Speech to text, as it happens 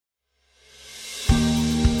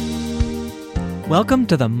Welcome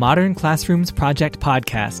to the Modern Classrooms Project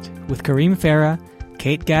podcast with Kareem Farah,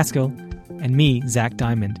 Kate Gaskell, and me, Zach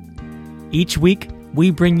Diamond. Each week,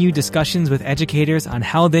 we bring you discussions with educators on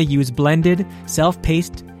how they use blended,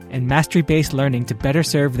 self-paced, and mastery-based learning to better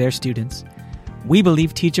serve their students. We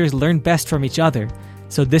believe teachers learn best from each other,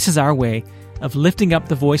 so this is our way of lifting up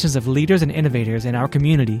the voices of leaders and innovators in our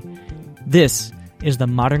community. This is the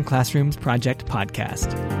Modern Classrooms Project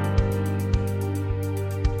podcast.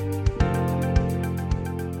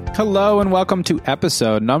 Hello and welcome to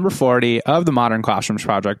episode number 40 of the Modern Classrooms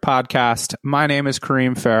Project podcast. My name is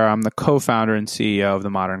Kareem Farah. I'm the co-founder and CEO of the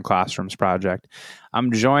Modern Classrooms Project.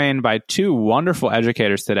 I'm joined by two wonderful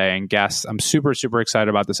educators today and guests. I'm super excited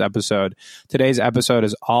about this episode. Today's episode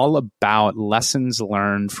is all about lessons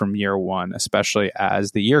learned from year one, especially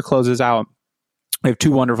as the year closes out. We have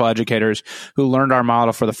two wonderful educators who learned our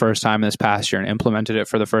model for the first time this past year and implemented it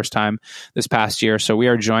for the first time this past year. So we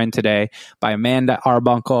are joined today by Amanda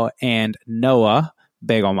Arbunkel and Noah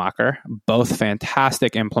Begelmacher, both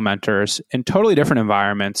fantastic implementers in totally different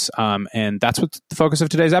environments. And that's what the focus of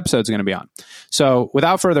today's episode is going to be on. So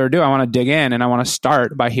without further ado, I want to dig in and I want to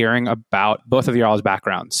start by hearing about both of y'all's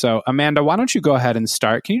backgrounds. So Amanda, why don't you go ahead and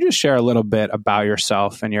start? Can you just share a little bit about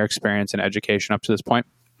yourself and your experience in education up to this point?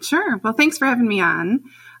 Sure. Well, thanks for having me on.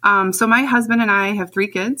 So my husband and I have three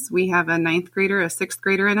kids. We have a ninth grader, a sixth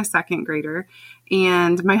grader, and a second grader.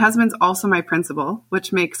 And my husband's also my principal,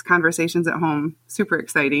 which makes conversations at home super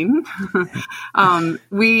exciting.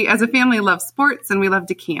 We, as a family, love sports and we love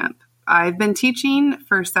to camp. I've been teaching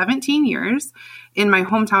for 17 years in my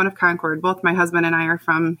hometown of Concord. Both my husband and I are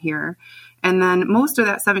from here. And then most of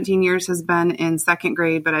that 17 years has been in second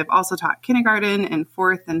grade, but I've also taught kindergarten and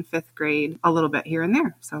fourth and fifth grade a little bit here and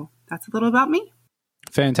there. So that's a little about me.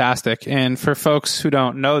 Fantastic. And for folks who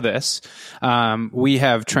don't know this, we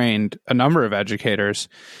have trained a number of educators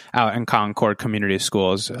out in Concord Community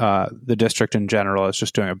Schools. The district in general is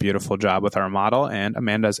just doing a beautiful job with our model, and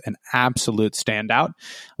Amanda's an absolute standout.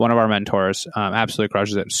 One of our mentors absolutely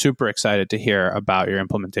crushes it. Super excited to hear about your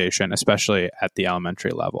implementation, especially at the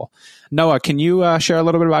elementary level. Noah, can you share a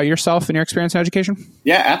little bit about yourself and your experience in education?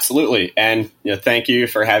 Yeah, absolutely. And thank you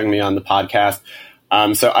for having me on the podcast.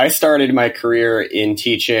 So I started my career in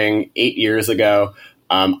teaching 8 years ago.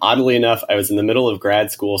 Oddly enough, I was in the middle of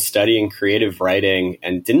grad school studying creative writing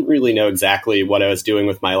and didn't really know exactly what I was doing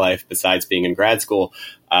with my life besides being in grad school.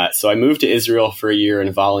 So I moved to Israel for a year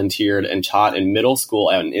and volunteered and taught in middle school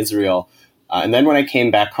out in Israel. And then when I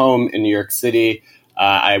came back home in New York City,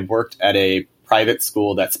 I worked at a private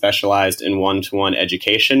school that specialized in one-to-one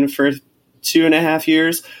education for 2.5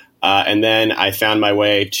 years. And then I found my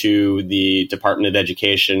way to the Department of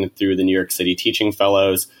Education through the New York City Teaching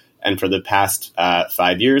Fellows. And for the past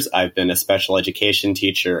 5 years, I've been a special education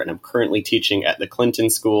teacher, and I'm currently teaching at the Clinton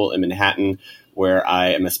School in Manhattan, where I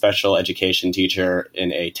am a special education teacher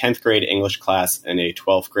in a 10th grade English class and a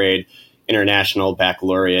 12th grade International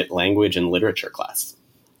Baccalaureate Language and Literature class.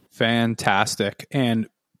 Fantastic. And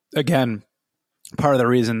again, part of the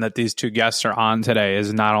reason that these two guests are on today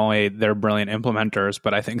is not only they're brilliant implementers,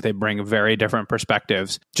 but I think they bring very different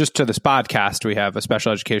perspectives. Just to this podcast, we have a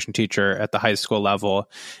special education teacher at the high school level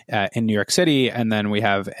in New York City, and then we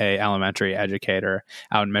have a elementary educator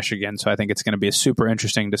out in Michigan. So I think it's going to be a super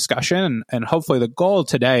interesting discussion. And hopefully the goal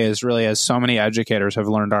today is really, as so many educators have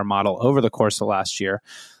learned our model over the course of the last year,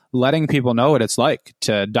 letting people know what it's like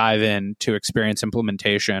to dive in, to experience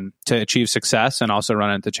implementation, to achieve success, and also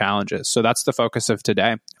run into challenges. So that's the focus of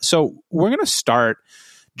today. So we're going to start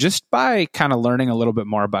just by kind of learning a little bit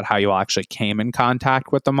more about how you all actually came in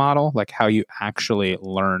contact with the model, like how you actually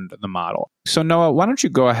learned the model. So Noah, why don't you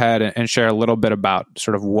go ahead and share a little bit about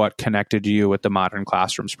sort of what connected you with the Modern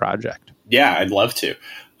Classrooms Project? Yeah, I'd love to.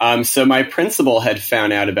 So my principal had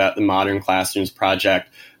found out about the Modern Classrooms Project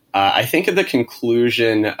I think at the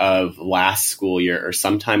conclusion of last school year or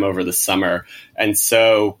sometime over the summer. And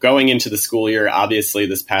so going into the school year, obviously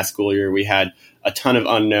this past school year, we had a ton of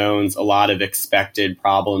unknowns, a lot of expected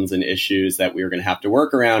problems and issues that we were going to have to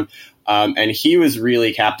work around. And he was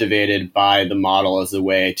really captivated by the model as a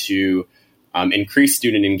way to increase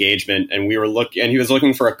student engagement. And he was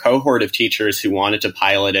looking for a cohort of teachers who wanted to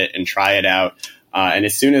pilot it and try it out. And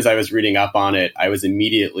as soon as I was reading up on it, I was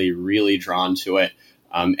immediately really drawn to it.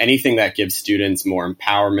 Anything that gives students more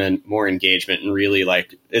empowerment, more engagement, and really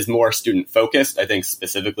is more student focused. I think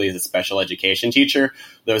specifically as a special education teacher,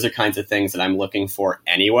 those are kinds of things that I'm looking for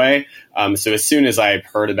anyway. So as soon as I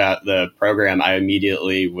heard about the program, I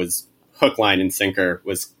immediately was hook, line, and sinker,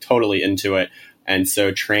 was totally into it. And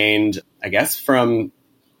so trained, I guess from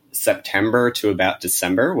September to about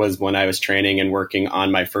December was when I was training and working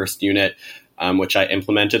on my first unit, which I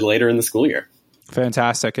implemented later in the school year.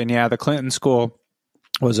 Fantastic. And yeah, the Clinton School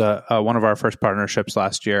was one of our first partnerships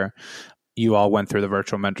last year. You all went through the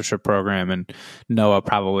virtual mentorship program, and Noah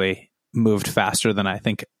probably moved faster than I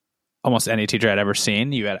think almost any teacher I'd ever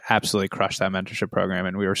seen. You had absolutely crushed that mentorship program,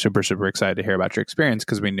 and we were super, super excited to hear about your experience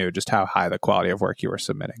because we knew just how high the quality of work you were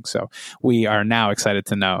submitting. So we are now excited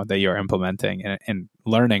to know that you're implementing and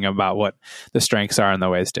learning about what the strengths are and the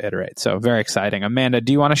ways to iterate. So very exciting. Amanda,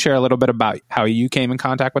 do you want to share a little bit about how you came in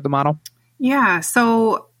contact with the model? Yeah,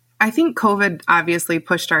 so I think COVID obviously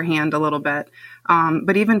pushed our hand a little bit.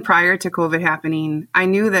 But even prior to COVID happening, I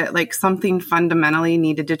knew that like something fundamentally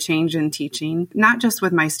needed to change in teaching, not just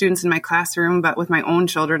with my students in my classroom, but with my own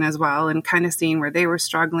children as well, and kind of seeing where they were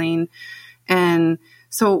struggling. And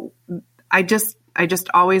so I just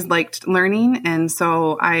always liked learning. And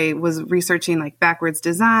so I was researching like backwards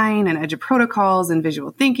design and EDGE protocols and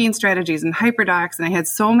visual thinking strategies and hyperdocs. And I had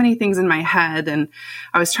so many things in my head, and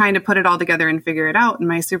I was trying to put it all together and figure it out. And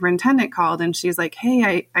my superintendent called, and she's like,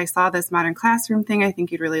 hey, I saw this modern classroom thing. I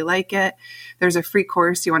think you'd really like it. There's a free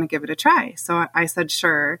course. You want to give it a try? So I said,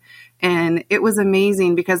 sure. And it was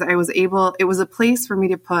amazing because it was a place for me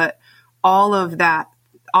to put all of that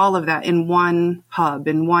in one hub,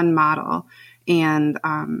 in one model. And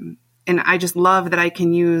I just love that I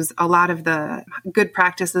can use a lot of the good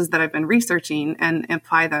practices that I've been researching and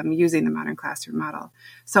apply them using the modern classroom model.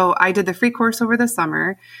 So I did the free course over the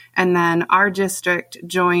summer, and then our district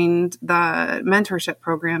joined the mentorship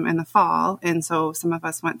program in the fall. And so some of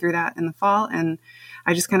us went through that in the fall, and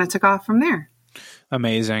I just kind of took off from there.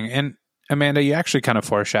 Amazing. And Amanda, you actually kind of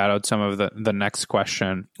foreshadowed some of the next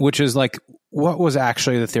question, which is like, what was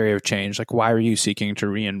actually the theory of change? Like, why were you seeking to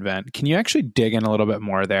reinvent? Can you actually dig in a little bit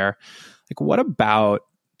more there? Like, what about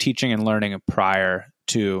teaching and learning prior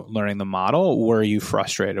to learning the model were you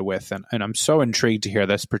frustrated with? And I'm so intrigued to hear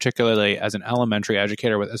this, particularly as an elementary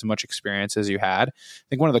educator with as much experience as you had. I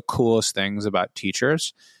think one of the coolest things about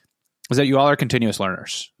teachers is that you all are continuous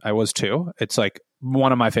learners. I was too. It's like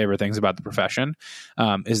one of my favorite things about the profession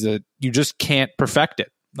is that you just can't perfect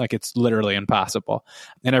it. Like, it's literally impossible.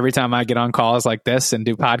 And every time I get on calls like this and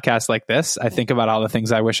do podcasts like this, I think about all the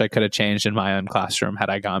things I wish I could have changed in my own classroom had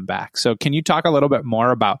I gone back. So can you talk a little bit more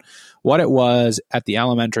about what it was at the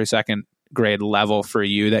elementary second grade level for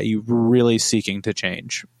you that you were really seeking to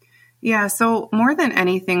change? Yeah. So more than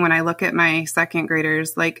anything, when I look at my second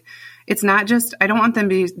graders, like, it's not just, I don't want them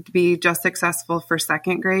to be just successful for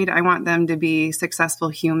second grade. I want them to be successful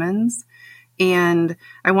humans. And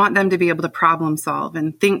I want them to be able to problem solve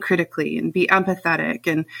and think critically and be empathetic.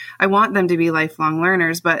 And I want them to be lifelong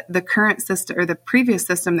learners. But the current system, or the previous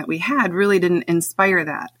system that we had, really didn't inspire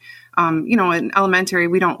that. In elementary,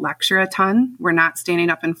 we don't lecture a ton. We're not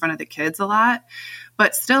standing up in front of the kids a lot.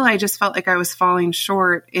 But still, I just felt like I was falling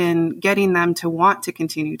short in getting them to want to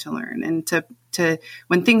continue to learn and to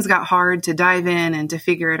when things got hard, to dive in and to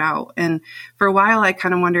figure it out. And for a while, I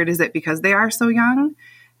kind of wondered, is it because they are so young?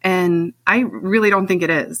 And I really don't think it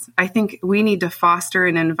is. I think we need to foster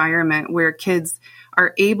an environment where kids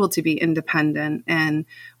are able to be independent and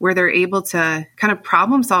where they're able to kind of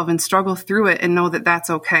problem solve and struggle through it and know that that's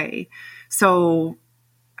okay. So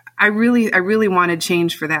I really wanted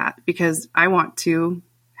change for that, because I want to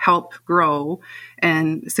help grow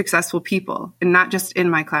and successful people, and not just in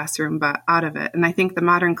my classroom, but out of it. And I think the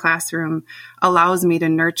modern classroom allows me to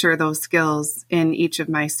nurture those skills in each of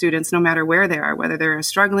my students, no matter where they are, whether they're a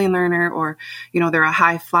struggling learner or, they're a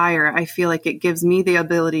high flyer. I feel like it gives me the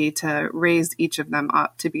ability to raise each of them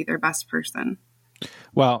up to be their best person.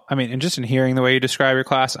 Well, I mean, and just in hearing the way you describe your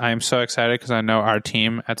class, I am so excited because I know our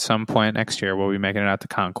team at some point next year will be making it out to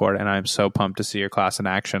Concord, and I'm so pumped to see your class in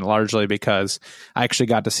action, largely because I actually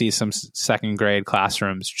got to see some second grade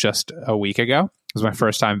classrooms just a week ago. It was my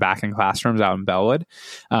first time back in classrooms out in Bellwood,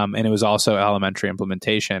 and it was also elementary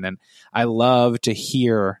implementation. And I love to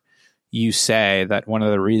hear you say that one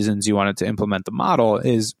of the reasons you wanted to implement the model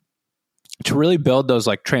is to really build those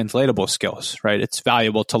like translatable skills, right? It's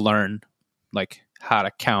valuable to learn like how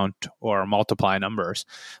to count or multiply numbers,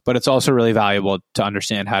 but it's also really valuable to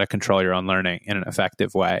understand how to control your own learning in an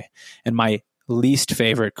effective way. And my least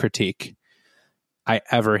favorite critique I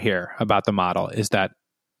ever hear about the model is that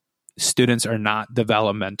students are not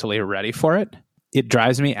developmentally ready for it. It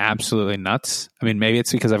drives me absolutely nuts. I mean, maybe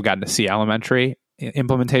it's because I've gotten to see elementary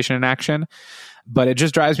implementation in action, but it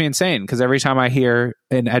just drives me insane because every time I hear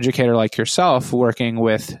an educator like yourself working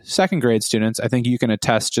with second grade students, I think you can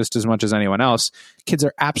attest just as much as anyone else, kids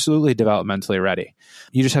are absolutely developmentally ready.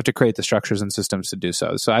 You just have to create the structures and systems to do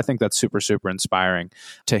so. So I think that's super, super inspiring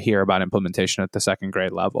to hear about implementation at the second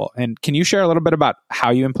grade level. And can you share a little bit about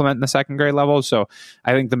how you implement in the second grade level? So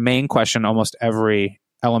I think the main question almost every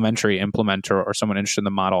elementary implementer or someone interested in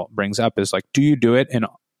the model brings up is like, do you do it in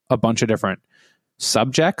a bunch of different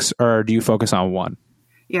subjects or do you focus on one?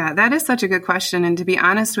 Yeah, that is such a good question. And to be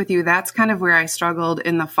honest with you, that's kind of where I struggled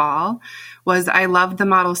in the fall. Was I loved the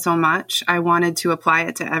model so much. I wanted to apply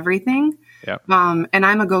it to everything. Yep. And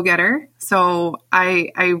I'm a go-getter. So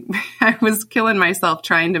I was killing myself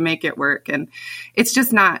trying to make it work. And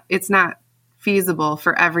it's not feasible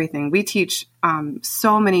for everything. We teach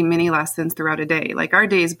so many mini lessons throughout a day. Like our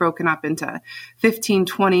day is broken up into 15,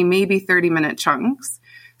 20, maybe 30-minute chunks.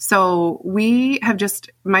 So we have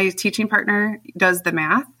my teaching partner does the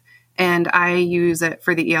math and I use it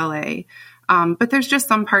for the ELA. But there's just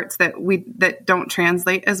some parts that don't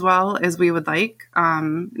translate as well as we would like,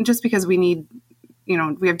 just because we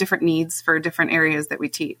have different needs for different areas that we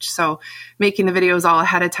teach. So making the videos all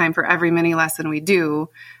ahead of time for every mini lesson we do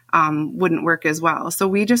wouldn't work as well. So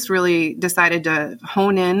we just really decided to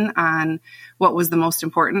hone in on what was the most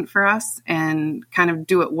important for us and kind of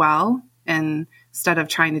do it well instead of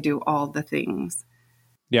trying to do all the things.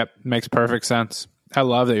 Yep. Makes perfect sense. I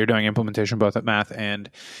love that you're doing implementation both at math and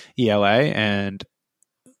ELA. And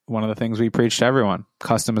one of the things we preach to everyone,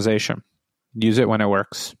 customization. Use it when it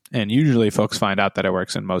works. And usually folks find out that it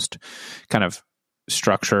works in most kind of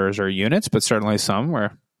structures or units, but certainly some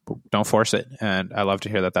where don't force it. And I love to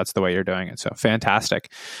hear that that's the way you're doing it. So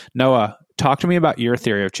fantastic. Noah, talk to me about your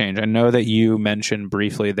theory of change. I know that you mentioned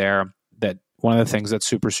briefly there that one of the things that's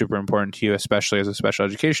super, super important to you, especially as a special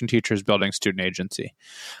education teacher, is building student agency.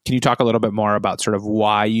 Can you talk a little bit more about sort of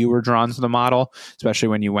why you were drawn to the model, especially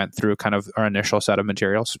when you went through kind of our initial set of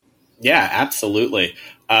materials? Yeah, absolutely.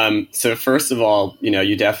 So first of all,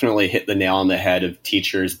 you definitely hit the nail on the head of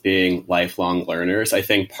teachers being lifelong learners. I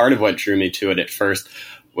think part of what drew me to it at first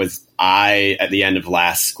was at the end of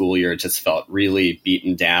last school year, just felt really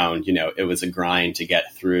beaten down. It was a grind to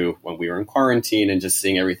get through when we were in quarantine and just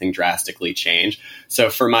seeing everything drastically change. So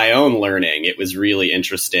for my own learning, it was really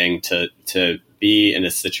interesting to be in a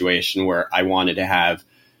situation where I wanted to have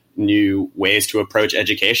new ways to approach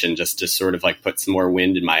education, just to sort of like put some more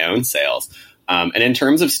wind in my own sails. And in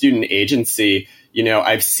terms of student agency,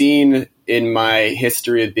 I've seen in my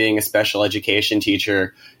history of being a special education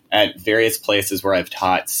teacher at various places where I've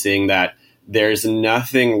taught, seeing that there's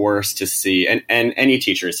nothing worse to see. And any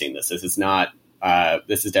teacher has seen this. This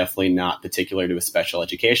is definitely not particular to a special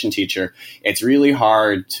education teacher. It's really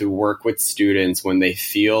hard to work with students when they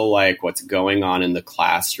feel like what's going on in the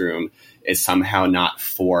classroom is somehow not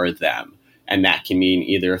for them. And that can mean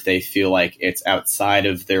either if they feel like it's outside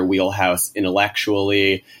of their wheelhouse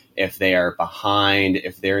intellectually, if they are behind,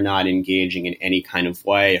 if they're not engaging in any kind of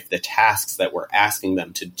way, if the tasks that we're asking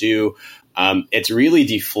them to do, it's really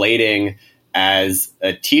deflating as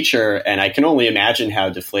a teacher. And I can only imagine how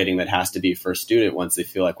deflating that has to be for a student once they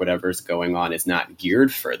feel like whatever's going on is not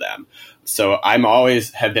geared for them. So I'm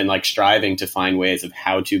always have been like striving to find ways of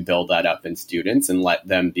how to build that up in students and let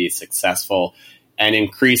them be successful and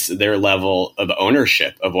increase their level of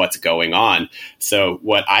ownership of what's going on. So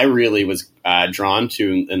what I really was drawn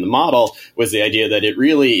to in the model was the idea that it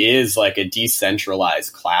really is like a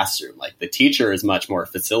decentralized classroom. Like the teacher is much more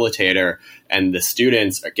facilitator and the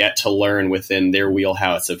students get to learn within their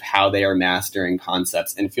wheelhouse of how they are mastering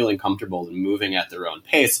concepts and feeling comfortable and moving at their own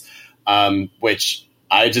pace, which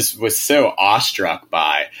I just was so awestruck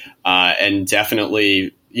by. And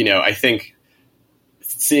definitely, I think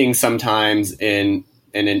seeing sometimes in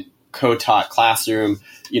a co-taught classroom,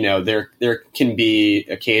 there can be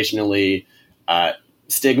occasionally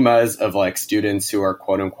stigmas of like students who are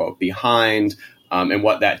quote unquote behind, and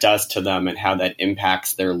what that does to them and how that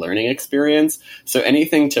impacts their learning experience. So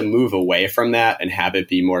anything to move away from that and have it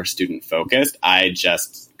be more student focused, I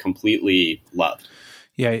just completely love.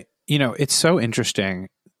 Yeah. It's so interesting.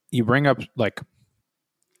 You bring up like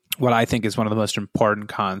what I think is one of the most important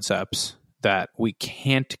concepts that we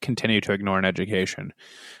can't continue to ignore in education,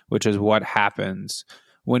 which is what happens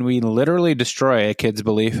when we literally destroy a kid's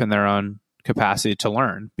belief in their own capacity to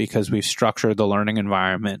learn because we've structured the learning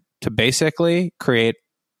environment to basically create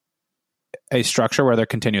a structure where they're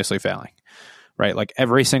continuously failing, right? Like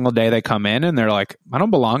every single day they come in and they're like, I don't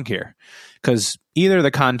belong here because either the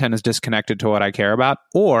content is disconnected to what I care about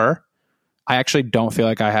or I actually don't feel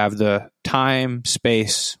like I have the time,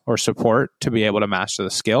 space, or support to be able to master the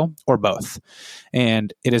skill, or both.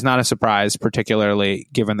 And it is not a surprise, particularly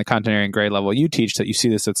given the continuing grade level you teach, that you see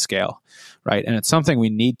this at scale, right? And it's something we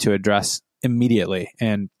need to address immediately.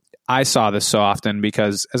 And I saw this so often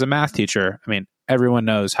because as a math teacher, everyone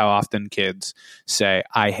knows how often kids say,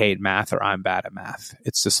 I hate math or I'm bad at math.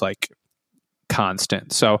 It's just like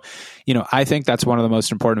constant. So, I think that's one of the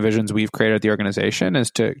most important visions we've created at the organization is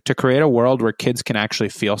to create a world where kids can actually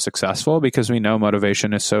feel successful, because we know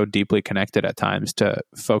motivation is so deeply connected at times to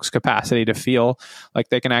folks' capacity to feel like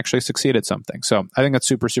they can actually succeed at something. So I think that's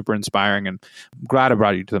super, super inspiring, and I'm glad I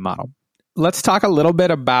brought you to the model. Let's talk a little bit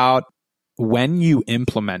about when you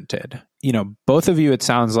implemented. Both of you, it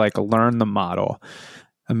sounds like, learned the model.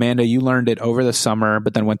 Amanda, you learned it over the summer,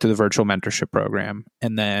 but then went through the virtual mentorship program.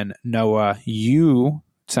 And then Noah, you,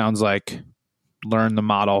 sounds like, learned the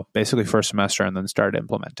model basically first semester and then started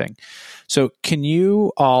implementing. So can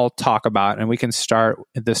you all talk about, and we can start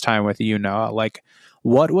at this time with you, Noah, like,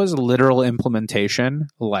 what was literal implementation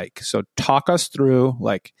like? So talk us through,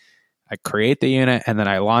 like, I create the unit and then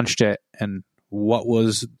I launched it, and what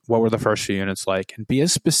were the first few units like? And be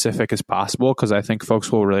as specific as possible, because I think folks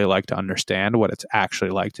will really like to understand what it's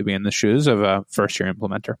actually like to be in the shoes of a first-year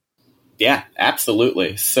implementer. Yeah,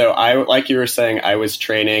 absolutely. So like you were saying, I was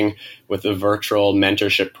training with a virtual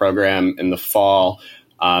mentorship program in the fall.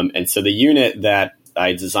 And so the unit that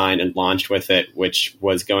I designed and launched with it, which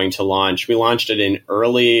was going to launch, we launched it in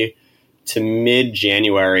early to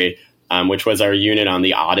mid-January, which was our unit on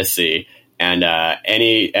the Odyssey. And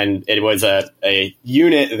it was a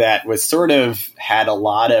unit that was sort of had a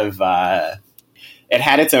lot of it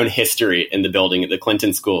had its own history in the building at the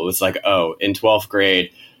Clinton School. It was like, oh, in 12th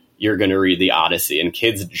grade, you're going to read the Odyssey, and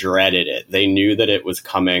kids dreaded it. They knew that it was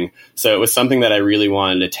coming. So it was something that I really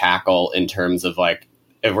wanted to tackle in terms of, like,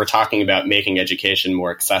 if we're talking about making education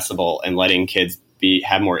more accessible and letting kids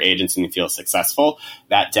have more agency and feel successful,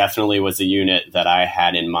 that definitely was a unit that I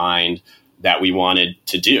had in mind that we wanted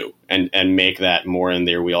to do and make that more in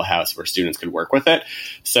their wheelhouse where students could work with it.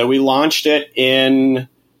 So we launched it in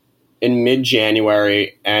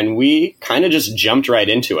mid-January, and we kind of just jumped right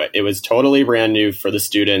into it. It was totally brand new for the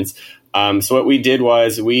students. So what we did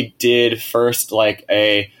was we did first like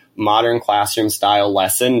a modern classroom style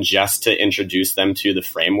lesson just to introduce them to the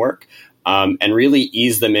framework and really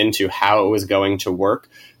ease them into how it was going to work.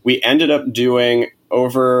 We ended up doing,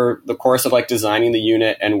 over the course of like designing the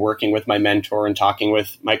unit and working with my mentor and talking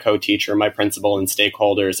with my co-teacher, my principal, and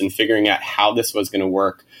stakeholders, and figuring out how this was going to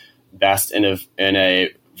work best in a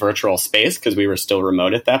virtual space, because we were still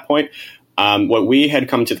remote at that point. What we had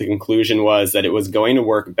come to the conclusion was that it was going to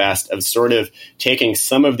work best of sort of taking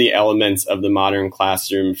some of the elements of the modern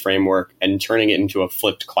classroom framework and turning it into a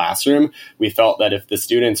flipped classroom. We felt that if the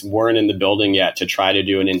students weren't in the building yet, to try to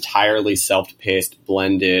do an entirely self-paced,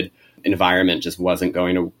 blended environment just wasn't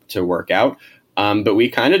going to work out. But we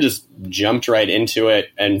kind of just jumped right into it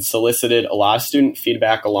and solicited a lot of student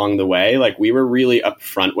feedback along the way. Like, we were really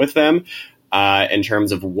upfront with them in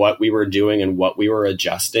terms of what we were doing and what we were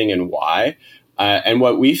adjusting and why. And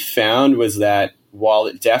what we found was that while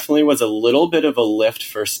it definitely was a little bit of a lift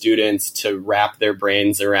for students to wrap their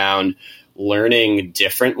brains around learning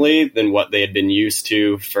differently than what they had been used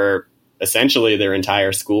to for essentially their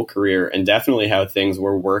entire school career, and definitely how things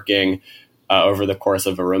were working over the course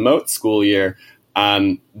of a remote school year,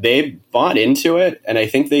 they bought into it. And I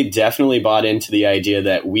think they definitely bought into the idea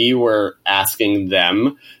that we were asking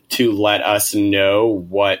them to let us know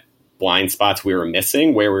what blind spots we were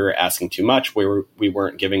missing, where we were asking too much, where we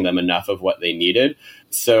weren't giving them enough of what they needed.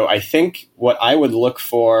 So I think what I would look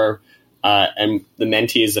for, and the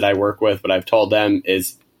mentees that I work with, what I've told them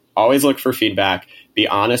is always look for feedback. Be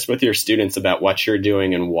honest with your students about what you're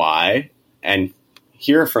doing and why, and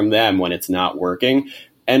hear from them when it's not working.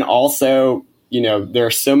 And also, there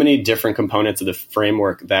are so many different components of the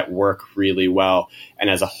framework that work really well. And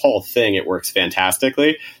as a whole thing, it works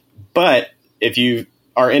fantastically. But if you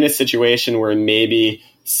are in a situation where maybe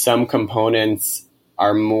some components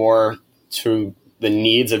are more to the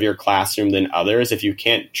needs of your classroom than others, if you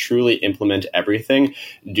can't truly implement everything,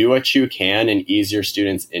 do what you can and ease your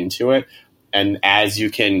students into it. And as you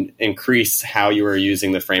can increase how you are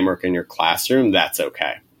using the framework in your classroom, that's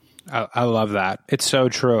okay. I love that. It's so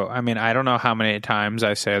true. I mean, I don't know how many times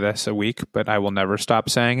I say this a week, but I will never stop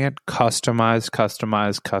saying it. Customize,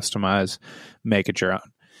 customize, customize, make it your own.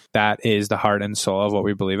 That is the heart and soul of what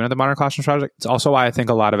we believe in at the Modern Classrooms Project. It's also why I think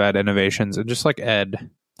a lot of ed innovations and just like ed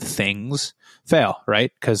things fail,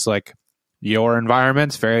 right? Because like your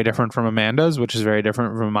environment's very different from Amanda's, which is very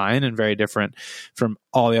different from mine and very different from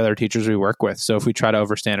all the other teachers we work with. So if we try to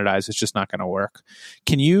overstandardize, it's just not going to work.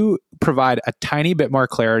 Can you provide a tiny bit more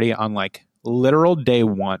clarity on like literal day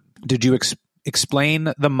one? Did you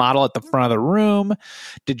explain the model at the front of the room?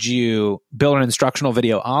 Did you build an instructional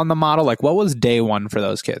video on the model? Like, what was day one for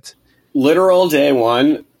those kids? Literal day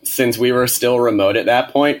one, since we were still remote at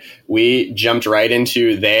that point, we jumped right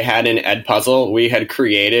into, they had an Edpuzzle. We had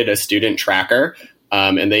created a student tracker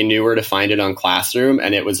and they knew where to find it on Classroom,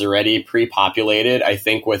 and it was already pre-populated, I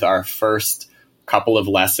think, with our first couple of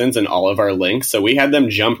lessons and all of our links. So we had them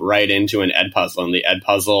jump right into an Edpuzzle, and the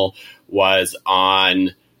Edpuzzle was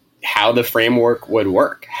on how the framework would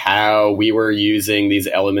work, how we were using these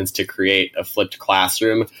elements to create a flipped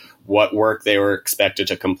classroom, what work they were expected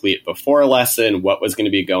to complete before a lesson, what was going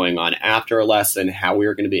to be going on after a lesson, how we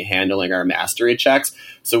were going to be handling our mastery checks.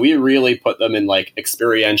 So we really put them in like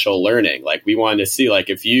experiential learning. Like we wanted to see,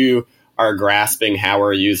 like, if you are grasping how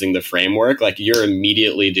we're using the framework, like you're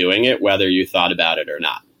immediately doing it, whether you thought about it or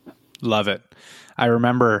not. Love it. I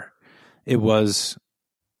remember it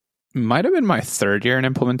might have been my third year in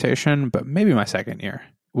implementation, but maybe my second year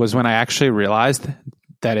was when I actually realized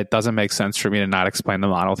that it doesn't make sense for me to not explain the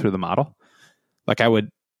model through the model. Like I would,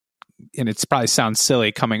 and it's probably sounds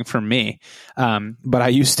silly coming from me, but I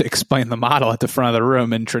used to explain the model at the front of the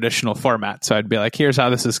room in traditional format. So I'd be like, here's how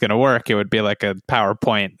this is going to work. It would be like a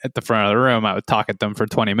PowerPoint at the front of the room. I would talk at them for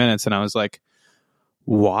 20 minutes. And I was like,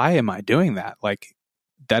 why am I doing that? Like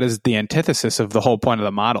that is the antithesis of the whole point of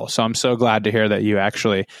the model. So I'm so glad to hear that you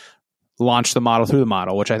actually launch the model through the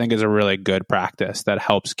model, which I think is a really good practice that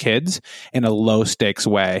helps kids in a low stakes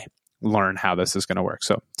way learn how this is going to work.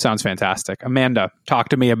 So sounds fantastic. Amanda, talk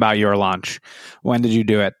to me about your launch. When did you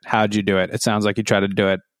do it? How did you do it? It sounds like you tried to do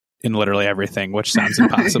it in literally everything, which sounds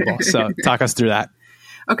impossible. So talk us through that.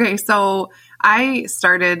 Okay. So I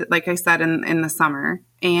started, like I said, in the summer,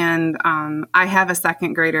 and I have a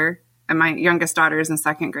second grader, and my youngest daughter is in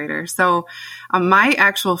second grader. So my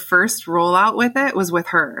actual first rollout with it was with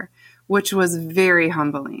her, which was very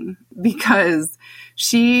humbling because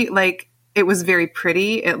it was very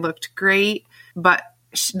pretty. It looked great, but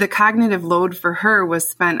the cognitive load for her was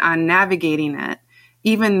spent on navigating it.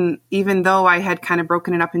 Even though I had kind of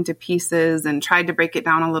broken it up into pieces and tried to break it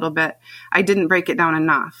down a little bit, I didn't break it down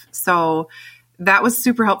enough. So that was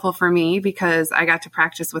super helpful for me because I got to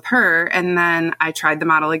practice with her. And then I tried the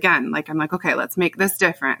model again. Like, I'm like, okay, let's make this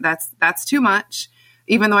different. That's too much.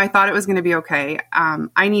 Even though I thought it was going to be okay,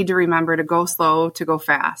 I need to remember to go slow, to go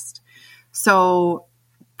fast. So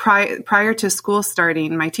prior to school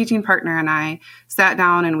starting, my teaching partner and I sat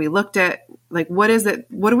down and we looked at, like, what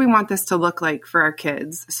do we want this to look like for our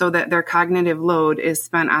kids so that their cognitive load is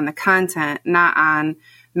spent on the content, not on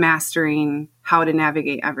mastering how to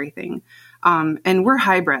navigate everything. And we're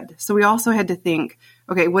hybrid. So we also had to think,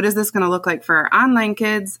 okay, what is this going to look like for our online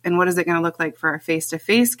kids? And what is it going to look like for our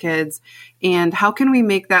face-to-face kids? And how can we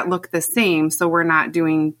make that look the same so we're not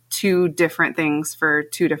doing two different things for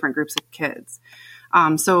two different groups of kids?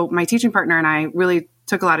 So my teaching partner and I really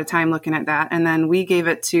took a lot of time looking at that. And then we gave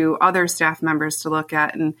it to other staff members to look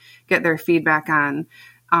at and get their feedback on.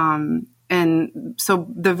 And so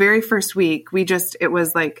the very first week, it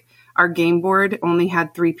was like our game board only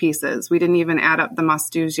had 3 pieces. We didn't even add up the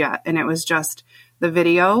must-dos yet. And it was just the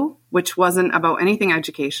video, which wasn't about anything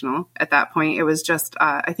educational at that point. It was just,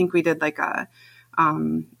 I think we did like a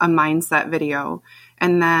mindset video.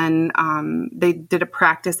 And then they did a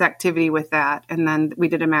practice activity with that. And then we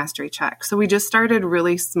did a mastery check. So we just started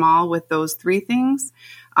really small with those 3 things.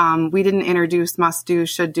 We didn't introduce must-dos,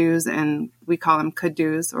 should-dos, and we call them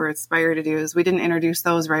could-dos or aspire-to-dos. We didn't introduce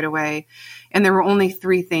those right away. And there were only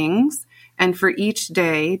 3 things. And for each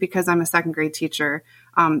day, because I'm a second grade teacher,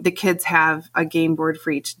 the kids have a game board for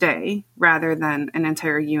each day rather than an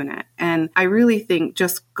entire unit. And I really think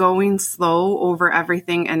just going slow over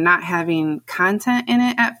everything and not having content in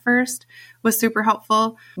it at first was super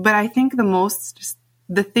helpful. But I think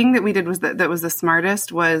the thing that we did that was the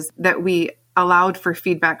smartest was that we allowed for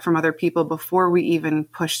feedback from other people before we even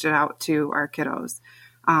pushed it out to our kiddos,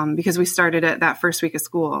 because we started it that first week of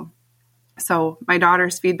school. So my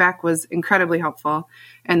daughter's feedback was incredibly helpful.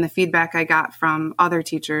 And the feedback I got from other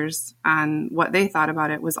teachers on what they thought about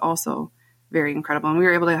it was also very incredible. And we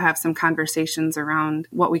were able to have some conversations around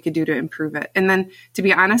what we could do to improve it. And then, to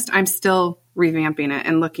be honest, I'm still revamping it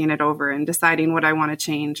and looking it over and deciding what I want to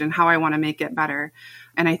change and how I want to make it better.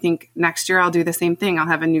 And I think next year I'll do the same thing. I'll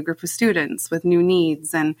have a new group of students with new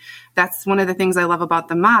needs. And that's one of the things I love about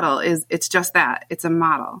the model is it's just that. It's a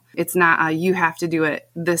model. It's not you have to do it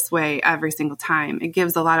this way every single time. It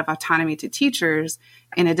gives a lot of autonomy to teachers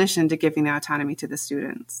in addition to giving the autonomy to the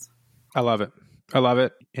students. I love it. I love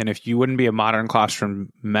it. And if you wouldn't be a modern classroom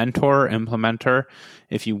mentor, implementer,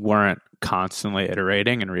 if you weren't constantly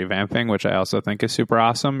iterating and revamping, which I also think is super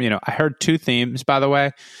awesome. I heard 2 themes, by the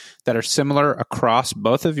way, that are similar across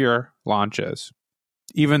both of your launches,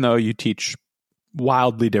 even though you teach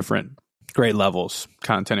wildly different grade levels,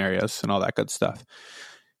 content areas, and all that good stuff.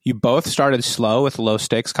 You both started slow with low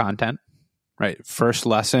stakes content, right? First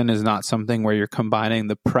lesson is not something where you're combining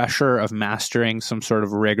the pressure of mastering some sort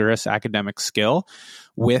of rigorous academic skill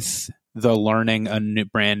with the learning a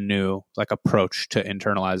brand new like approach to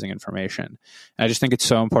internalizing information. And I just think it's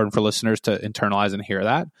so important for listeners to internalize and hear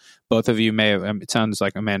that. Both of you may have, it sounds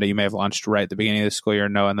like Amanda, you may have launched right at the beginning of the school year,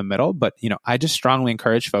 Noah in the middle, but I just strongly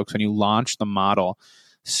encourage folks when you launch the model,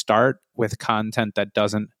 start with content that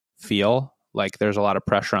doesn't feel like there's a lot of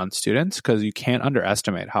pressure on students, because you can't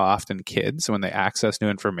underestimate how often kids, when they access new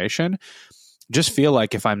information, just feel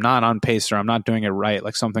like if I'm not on pace or I'm not doing it right,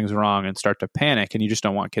 like something's wrong, and start to panic. And you just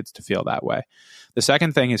don't want kids to feel that way. The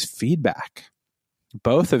second thing is feedback.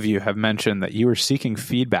 Both of you have mentioned that you are seeking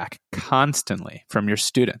feedback constantly from your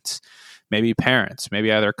students, maybe parents,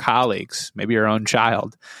 maybe other colleagues, maybe your own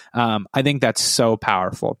child. I think that's so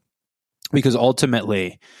powerful, because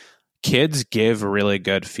ultimately kids give really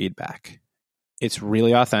good feedback. It's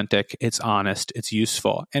really authentic, it's honest, it's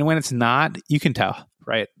useful. And when it's not, you can tell,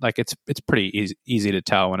 right? Like it's pretty easy to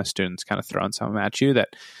tell when a student's kind of throwing something at you that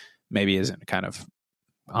maybe isn't kind of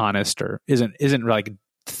honest or isn't like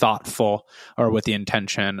thoughtful or with the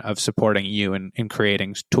intention of supporting you in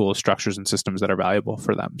creating tools, structures, and systems that are valuable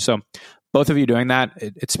for them. So both of you doing that,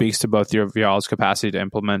 it speaks to both your y'all's capacity to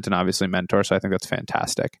implement and obviously mentor. So I think that's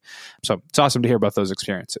fantastic. So it's awesome to hear both those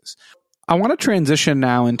experiences. I want to transition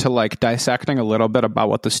now into like dissecting a little bit about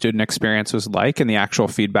what the student experience was like and the actual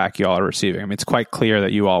feedback you all are receiving. I mean, it's quite clear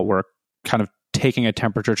that you all were kind of taking a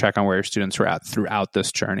temperature check on where your students were at throughout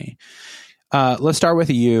this journey. Let's start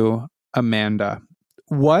with you, Amanda.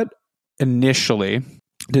 What initially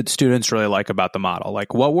did students really like about the model?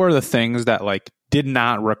 Like, what were the things that like did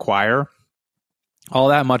not require all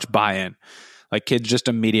that much buy-in? Like kids just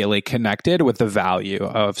immediately connected with the value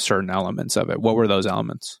of certain elements of it. What were those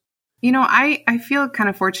elements? I feel kind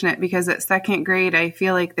of fortunate because at second grade, I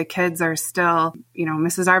feel like the kids are still,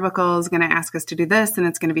 Mrs. Arbuckle is going to ask us to do this and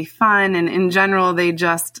it's going to be fun. And in general, they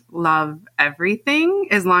just love everything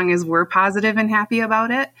as long as we're positive and happy about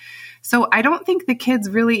it. So I don't think the kids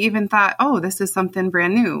really even thought, oh, this is something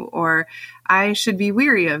brand new, or I should be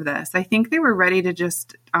weary of this. I think they were ready to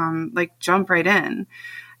just jump right in.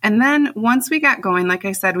 And then once we got going, like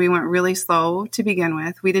I said, we went really slow to begin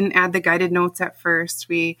with. We didn't add the guided notes at first.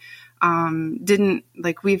 We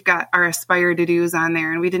we've got our Aspire to do's on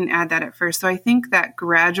there and we didn't add that at first. So I think that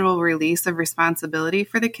gradual release of responsibility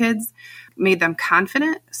for the kids made them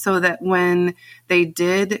confident so that when they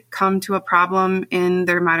did come to a problem in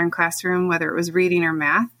their modern classroom, whether it was reading or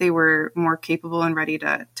math, they were more capable and ready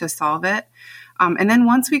to solve it. And then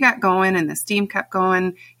once we got going and the steam kept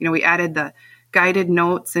going, we added the guided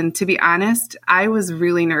notes. And to be honest, I was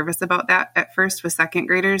really nervous about that at first with second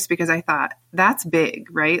graders because I thought that's big,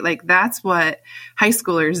 right? Like that's what high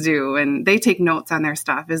schoolers do. And they take notes on their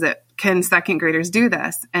stuff. Can second graders do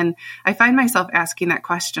this? And I find myself asking that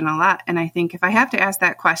question a lot. And I think if I have to ask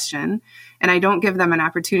that question and I don't give them an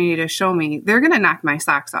opportunity to show me, they're going to knock my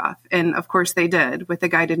socks off. And of course they did with the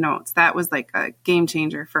guided notes. That was like a game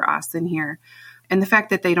changer for us in here. And the fact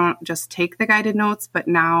that they don't just take the guided notes, but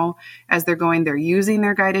now as they're going, they're using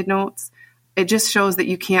their guided notes. It just shows that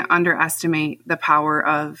you can't underestimate the power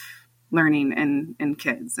of learning in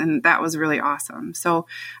kids. And that was really awesome. So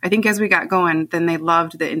I think as we got going, then they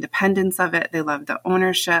loved the independence of it. They loved the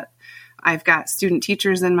ownership. I've got student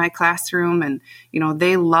teachers in my classroom and,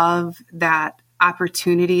 they love that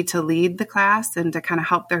opportunity to lead the class and to kind of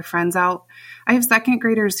help their friends out. I have second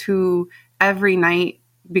graders who every night,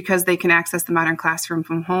 because they can access the modern classroom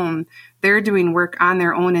from home, they're doing work on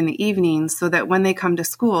their own in the evenings so that when they come to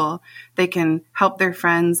school, they can help their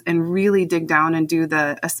friends and really dig down and do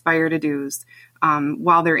the Aspire to do's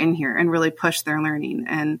while they're in here and really push their learning.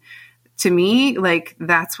 And to me, like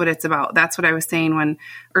that's what it's about. That's what I was saying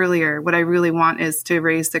earlier. What I really want is to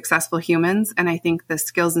raise successful humans. And I think the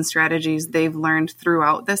skills and strategies they've learned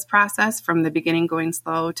throughout this process, from the beginning going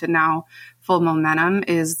slow to now full momentum,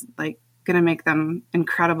 is like going to make them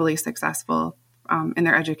incredibly successful in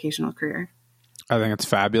their educational career. I think it's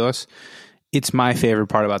fabulous. It's my favorite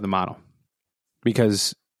part about the model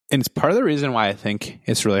because, and it's part of the reason why I think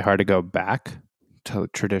it's really hard to go back to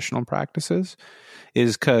traditional practices,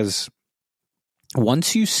 is because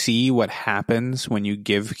once you see what happens when you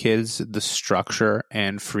give kids the structure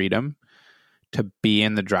and freedom to be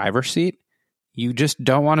in the driver's seat, you just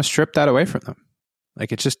don't want to strip that away from them.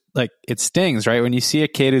 Like, it's just like, it stings, right? When you see a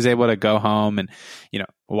kid who's able to go home and,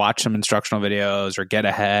 watch some instructional videos or get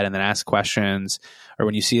ahead and then ask questions, or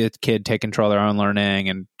when you see a kid take control of their own learning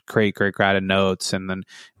and create great guided notes and then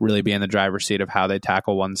really be in the driver's seat of how they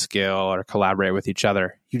tackle one skill or collaborate with each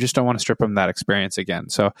other. You just don't want to strip them that experience again.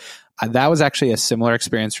 So that was actually a similar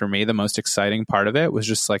experience for me. The most exciting part of it was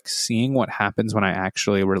just like seeing what happens when I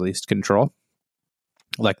actually released control.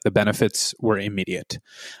 Like the benefits were immediate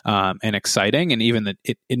and exciting, and even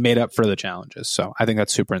it made up for the challenges. So I think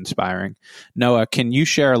that's super inspiring. Noah, can you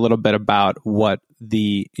share a little bit about what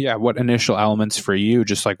initial elements for you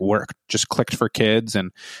just clicked for kids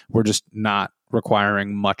and were just not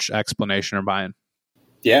requiring much explanation or buy-in?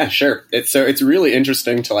 Yeah, sure. It's really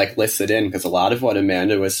interesting to like list it in, because a lot of what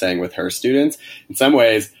Amanda was saying with her students, in some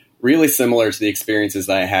ways, really similar to the experiences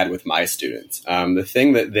that I had with my students. The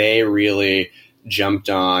thing that they really jumped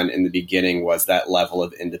on in the beginning was that level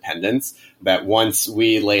of independence, that once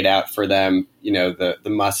we laid out for them, the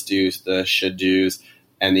must do's, the should do's,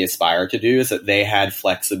 and the aspire to do's, that they had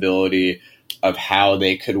flexibility of how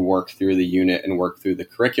they could work through the unit and work through the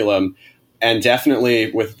curriculum. And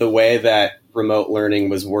definitely with the way that remote learning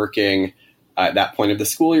was working at that point of the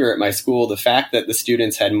school year at my school, the fact that the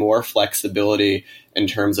students had more flexibility in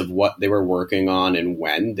terms of what they were working on and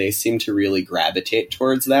when, they seemed to really gravitate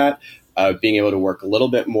towards that. Being able to work a little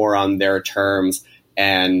bit more on their terms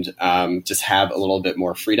and just have a little bit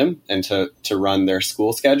more freedom and to run their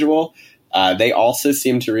school schedule. They also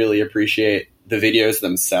seem to really appreciate the videos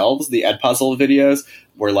themselves. The Edpuzzle videos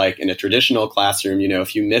were like in a traditional classroom,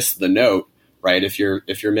 if you miss the note, right? If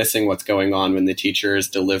you're missing what's going on when the teacher is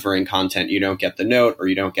delivering content, you don't get the note or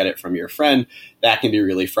you don't get it from your friend, that can be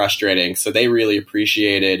really frustrating. So they really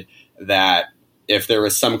appreciated that. If there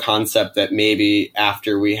was some concept that maybe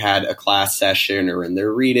after we had a class session or in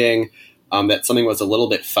their reading, that something was a little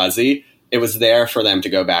bit fuzzy, it was there for them to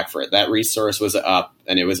go back for it. That resource was up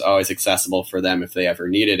and it was always accessible for them if they ever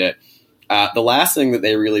needed it. The last thing that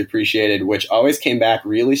they really appreciated, which always came back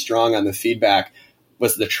really strong on the feedback,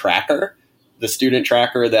 was the tracker, the student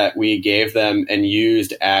tracker that we gave them and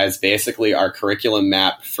used as basically our curriculum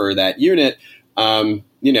map for that unit.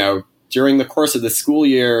 During the course of the school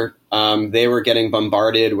year, they were getting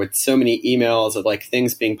bombarded with so many emails of like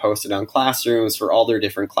things being posted on Classrooms for all their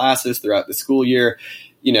different classes throughout the school year.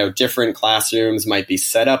 Different classrooms might be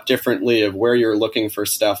set up differently of where you're looking for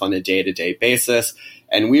stuff on a day-to-day basis.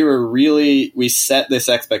 And we set this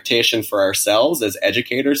expectation for ourselves as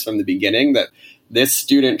educators from the beginning that this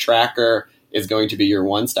student tracker is going to be your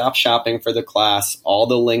one-stop shopping for the class. All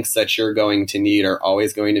the links that you're going to need are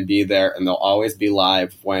always going to be there, and they'll always be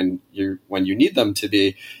live when you need them to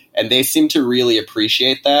be. And they seem to really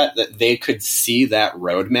appreciate that they could see that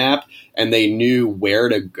roadmap and they knew where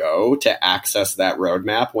to go to access that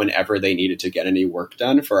roadmap whenever they needed to get any work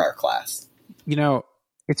done for our class.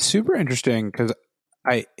 It's super interesting because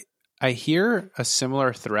I hear a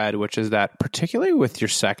similar thread, which is that particularly with your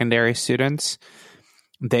secondary students,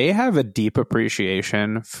 they have a deep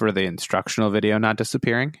appreciation for the instructional video not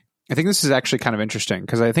disappearing. I think this is actually kind of interesting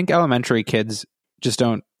because I think elementary kids just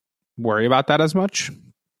don't worry about that as much.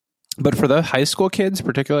 But for the high school kids,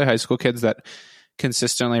 particularly high school kids that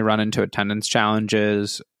consistently run into attendance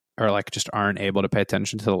challenges or like just aren't able to pay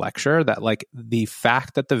attention to the lecture, that like the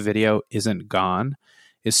fact that the video isn't gone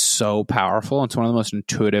is so powerful. It's one of the most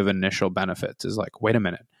intuitive initial benefits is like, wait a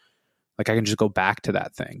minute, like I can just go back to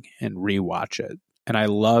that thing and rewatch it. And I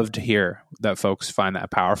love to hear that folks find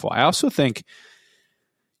that powerful. I also think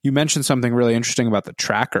you mentioned something really interesting about the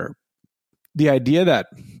tracker. The idea that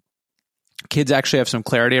kids actually have some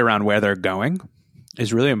clarity around where they're going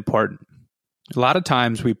is really important. A lot of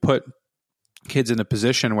times we put kids in a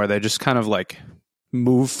position where they just kind of like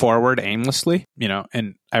move forward aimlessly,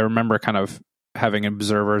 and I remember kind of having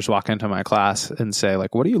observers walk into my class and say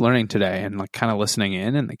like, what are you learning today? And like kind of listening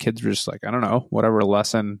in, and the kids were just like, I don't know, whatever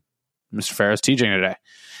lesson Mr. Farah is teaching today.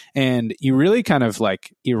 And you really kind of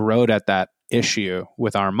like erode at that issue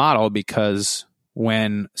with our model, because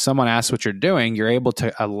when someone asks what you're doing, you're able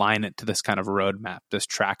to align it to this kind of roadmap, this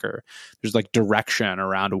tracker. There's like direction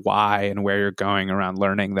around why and where you're going around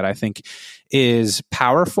learning that I think is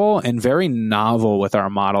powerful and very novel with our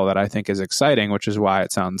model that I think is exciting, which is why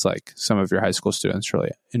it sounds like some of your high school students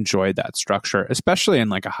really enjoyed that structure, especially in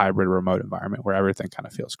like a hybrid remote environment where everything kind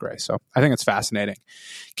of feels gray. So I think it's fascinating.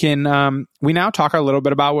 Can we now talk a little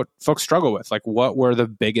bit about what folks struggle with? Like what were the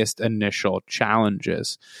biggest initial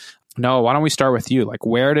challenges? No, why don't we start with you? Like,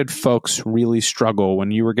 where did folks really struggle when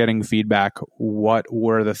you were getting feedback? What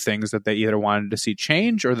were the things that they either wanted to see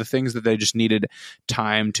change or the things that they just needed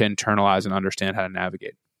time to internalize and understand how to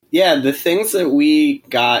navigate? Yeah, the things that we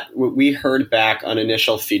heard back on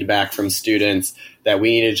initial feedback from students that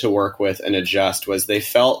we needed to work with and adjust was they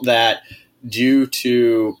felt that due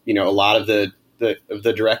to, a lot of the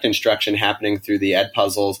the direct instruction happening through the ed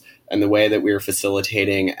puzzles and the way that we were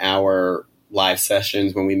facilitating our live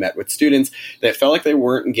sessions when we met with students, that felt like they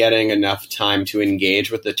weren't getting enough time to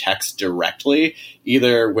engage with the text directly,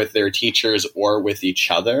 either with their teachers or with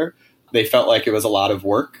each other. They felt like it was a lot of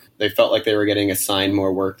work. They felt like they were getting assigned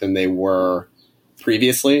more work than they were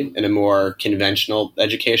previously in a more conventional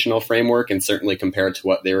educational framework, and certainly compared to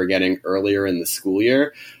what they were getting earlier in the school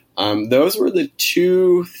year. Those were the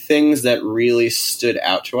two things that really stood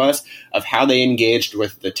out to us of how they engaged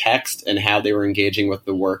with the text and how they were engaging with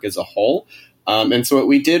the work as a whole. And so what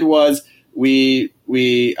we did was we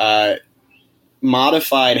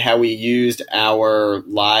modified how we used our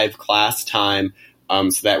live class time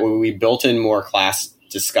so that we built in more class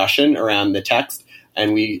discussion around the text,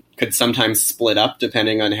 and we could sometimes split up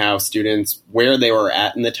depending on how students, where they were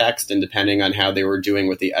at in the text, and depending on how they were doing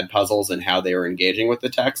with the ed puzzles and how they were engaging with the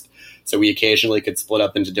text. So we occasionally could split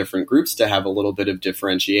up into different groups to have a little bit of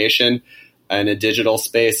differentiation in a digital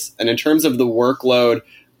space. And in terms of the workload,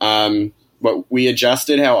 what we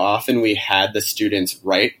adjusted how often we had the students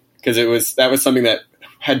write, because that was something that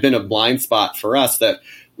had been a blind spot for us, that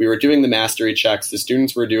we were doing the mastery checks. The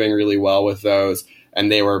students were doing really well with those, and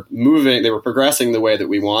they were progressing the way that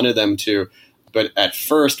we wanted them to. But at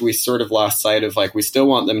first, we sort of lost sight of, like, we still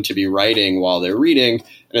want them to be writing while they're reading.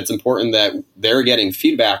 And it's important that they're getting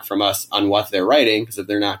feedback from us on what they're writing, because if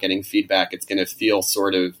they're not getting feedback, it's going to feel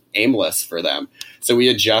sort of aimless for them. So we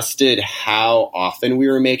adjusted how often we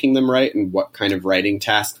were making them write and what kind of writing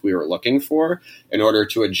task we were looking for in order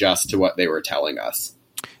to adjust to what they were telling us.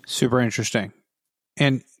 Super interesting.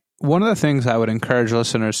 And one of the things I would encourage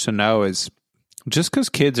listeners to know is, just because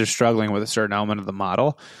kids are struggling with a certain element of the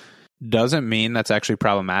model doesn't mean that's actually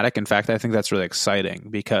problematic. In fact, I think that's really exciting,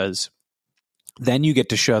 because then you get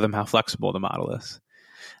to show them how flexible the model is.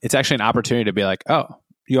 It's actually an opportunity to be like, oh,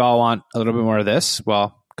 you all want a little bit more of this?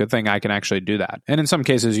 Well, good thing I can actually do that. And in some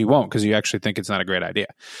cases you won't, because you actually think it's not a great idea.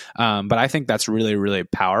 But I think that's really, really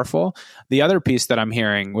powerful. The other piece that I'm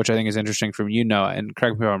hearing, which I think is interesting from you, Noah, and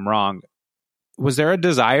correct me if I'm wrong, was there a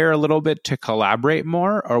desire a little bit to collaborate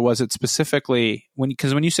more, or was it specifically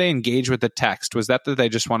because when you say engage with the text, was that they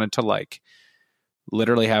just wanted to, like,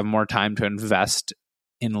 literally have more time to invest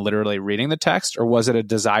in literally reading the text, or was it a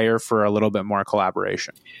desire for a little bit more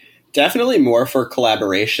collaboration? Definitely more for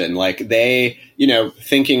collaboration. Like, they,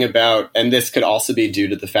 thinking about, and this could also be due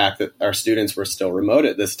to the fact that our students were still remote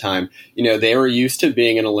at this time, they were used to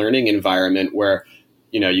being in a learning environment where,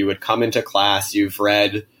 you would come into class, you've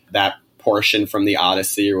read that portion from the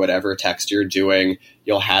Odyssey or whatever text you're doing,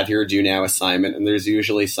 you'll have your do now assignment, and there's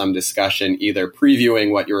usually some discussion either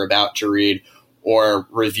previewing what you're about to read or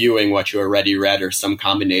reviewing what you already read, or some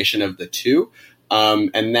combination of the two.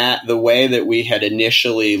 And that the way that we had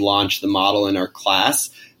initially launched the model in our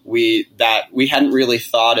class, we hadn't really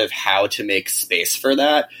thought of how to make space for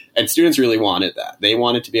that. And students really wanted that. They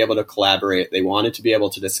wanted to be able to collaborate. They wanted to be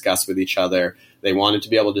able to discuss with each other. They wanted to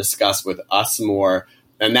be able to discuss with us more.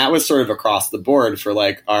 And that was sort of across the board for,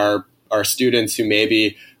 like, our students who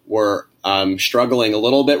maybe were struggling a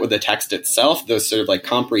little bit with the text itself, those sort of like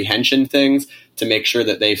comprehension things, to make sure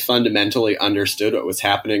that they fundamentally understood what was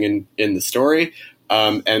happening in the story.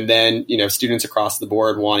 And then, students across the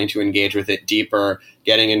board wanting to engage with it deeper,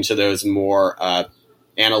 getting into those more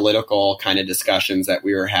analytical kind of discussions that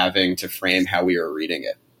we were having to frame how we were reading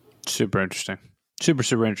it. Super interesting. Super,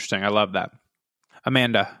 super interesting. I love that.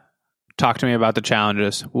 Amanda, talk to me about the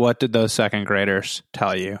challenges. What did those second graders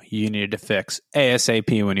tell you needed to fix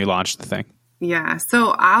ASAP when you launched the thing? Yeah.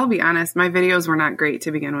 So I'll be honest, my videos were not great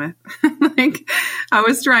to begin with. Like, I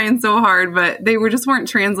was trying so hard, but they weren't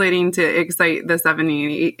translating to excite the 7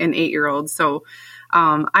 and 8 year olds. So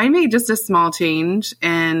I made just a small change,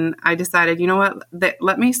 and I decided, you know what,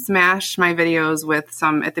 let me smash my videos with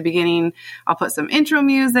some, at the beginning, I'll put some intro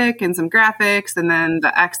music and some graphics, and then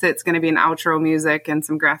the exit's going to be an outro music and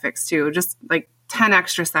some graphics too, just like 10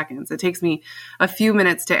 extra seconds. It takes me a few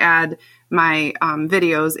minutes to add my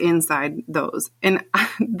videos inside those. And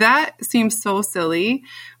that seems so silly,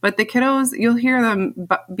 but the kiddos, you'll hear them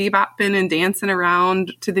bebopping and dancing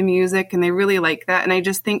around to the music, and they really like that. And I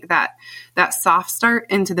just think that soft start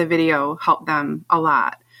into the video helped them a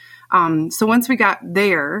lot. So once we got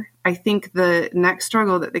there, I think the next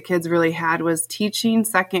struggle that the kids really had was teaching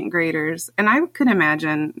second graders. And I could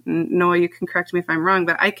imagine, Noah, you can correct me if I'm wrong,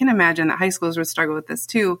 but I can imagine that high schoolers would struggle with this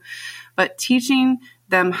too. But teaching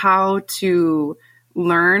them how to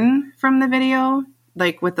learn from the video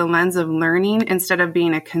like with the lens of learning instead of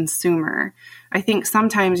being a consumer. I think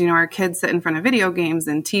sometimes, our kids sit in front of video games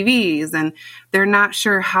and TVs and they're not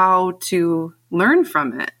sure how to learn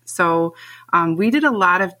from it. So we did a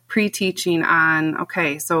lot of pre-teaching on,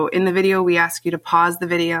 okay, so in the video, we ask you to pause the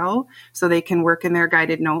video so they can work in their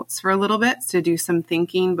guided notes for a little bit to do some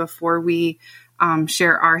thinking before we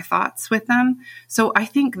share our thoughts with them. So I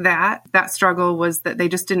think that struggle was that they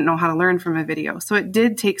just didn't know how to learn from a video. So it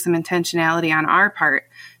did take some intentionality on our part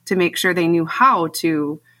to make sure they knew how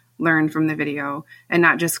to learn from the video and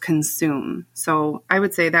not just consume. So I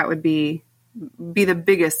would say that would be the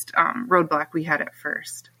biggest roadblock we had at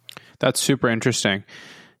first. That's super interesting.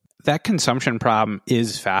 That consumption problem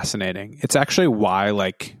is fascinating. It's actually why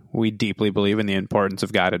we deeply believe in the importance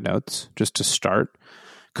of guided notes, just to start.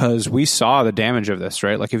 Because we saw the damage of this,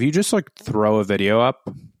 right? Like if you just throw a video up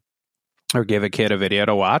or give a kid a video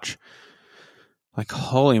to watch,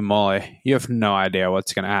 holy moly, you have no idea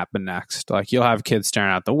what's going to happen next. You'll have kids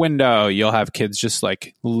staring out the window. You'll have kids just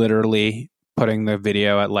literally putting the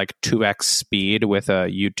video at 2x speed with a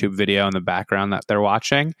YouTube video in the background that they're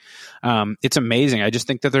watching. It's amazing. I just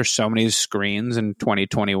think that there's so many screens in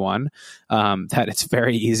 2021 that it's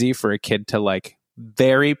very easy for a kid to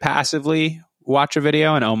very passively watch a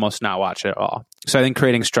video and almost not watch it at all. So I think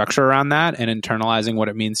creating structure around that and internalizing what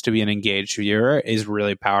it means to be an engaged viewer is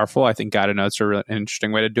really powerful. I think guided notes are an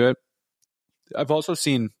interesting way to do it. I've also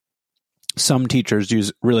seen some teachers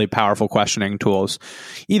use really powerful questioning tools,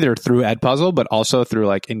 either through Edpuzzle, but also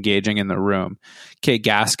through engaging in the room. Kate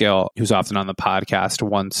Gaskill, who's often on the podcast,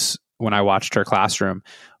 once when I watched her classroom,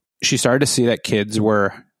 she started to see that kids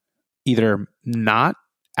were either not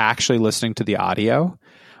actually listening to the audio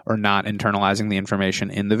or not internalizing the information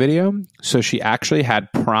in the video. So she actually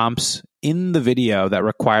had prompts in the video that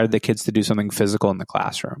required the kids to do something physical in the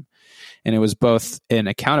classroom. And it was both an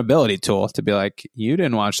accountability tool to be you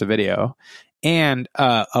didn't watch the video, and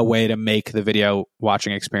a way to make the video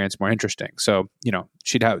watching experience more interesting. So,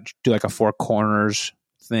 she'd do a four corners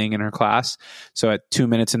thing in her class. So at 2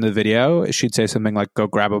 minutes into the video, she'd say something like, go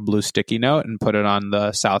grab a blue sticky note and put it on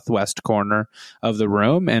the southwest corner of the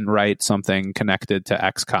room and write something connected to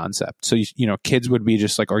X concept. So, kids would be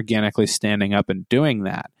just organically standing up and doing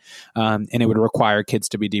that. And it would require kids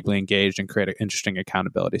to be deeply engaged and create an interesting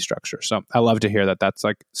accountability structure. So I love to hear that that's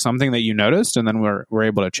something that you noticed and then we're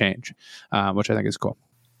able to change, which I think is cool.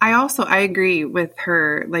 I agree with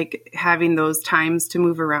her, having those times to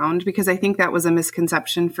move around, because I think that was a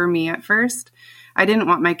misconception for me at first. I didn't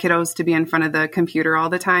want my kiddos to be in front of the computer all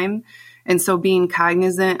the time. And so being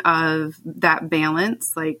cognizant of that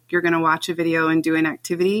balance, you're going to watch a video and do an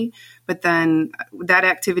activity, but then that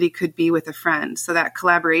activity could be with a friend. So that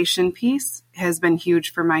collaboration piece has been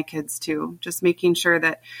huge for my kids too. Just making sure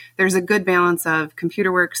that there's a good balance of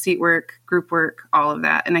computer work, seat work, group work, all of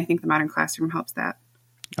that. And I think the Modern Classroom helps that.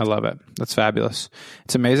 I love it. That's fabulous.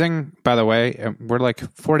 It's amazing, by the way, we're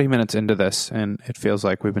 40 minutes into this and it feels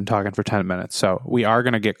like we've been talking for 10 minutes. So we are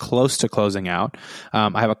going to get close to closing out.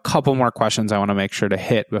 I have a couple more questions I want to make sure to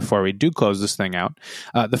hit before we do close this thing out.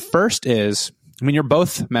 The first is, you're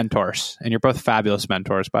both mentors and you're both fabulous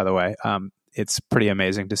mentors, by the way. It's pretty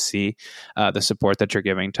amazing to see the support that you're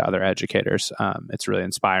giving to other educators. It's really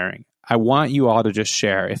inspiring. I want you all to just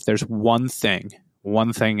share if there's one thing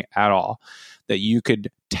at all that you could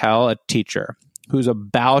tell a teacher who's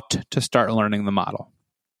about to start learning the model.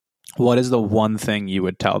 What is the one thing you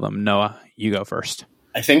would tell them? Noah, you go first.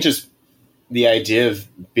 I think just the idea of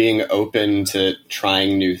being open to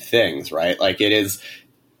trying new things, right?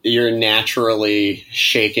 You're naturally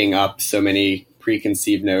shaking up so many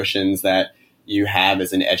preconceived notions that you have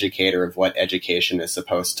as an educator of what education is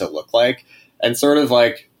supposed to look like, and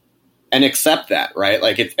and accept that, right?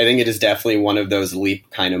 I think it is definitely one of those leap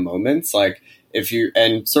kind of moments.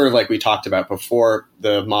 We talked about before,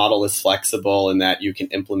 the model is flexible in that you can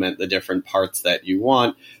implement the different parts that you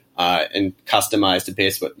want and customize to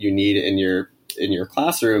base what you need in your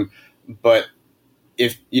classroom. But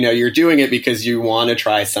if you're doing it because you want to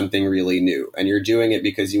try something really new, and you're doing it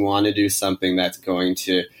because you want to do something that's going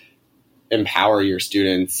to empower your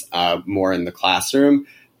students more in the classroom.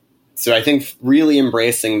 So I think really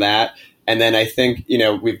embracing that. And then I think,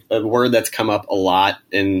 a word that's come up a lot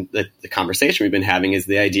in the conversation we've been having is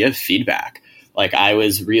the idea of feedback. I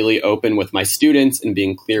was really open with my students and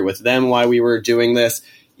being clear with them why we were doing this,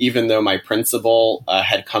 even though my principal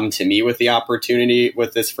had come to me with the opportunity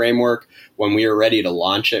with this framework. When we were ready to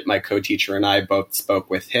launch it, my co-teacher and I both spoke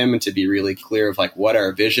with him to be really clear of what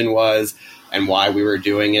our vision was and why we were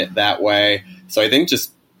doing it that way. So I think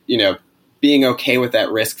just, being okay with that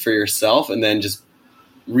risk for yourself, and then just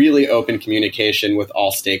really open communication with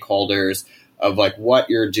all stakeholders of like what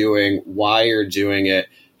you're doing, why you're doing it,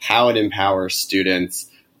 how it empowers students,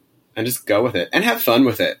 and just go with it and have fun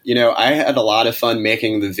with it. I had a lot of fun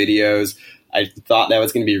making the videos. I thought that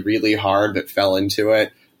was going to be really hard, but fell into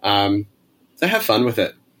it. So have fun with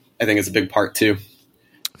it. I think it's a big part too.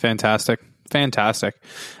 Fantastic.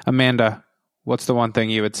 Amanda, what's the one thing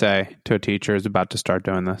you would say to a teacher who's about to start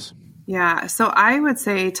doing this? Yeah, so I would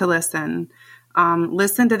say to listen.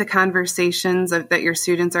 Listen to the conversations that your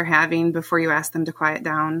students are having before you ask them to quiet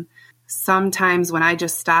down. Sometimes when I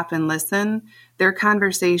just stop and listen, their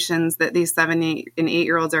conversations that these 7, 8, and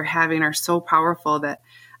 8-year-olds are having are so powerful that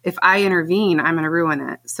if I intervene, I'm going to ruin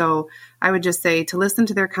it. So I would just say to listen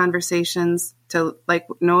to their conversations, to, like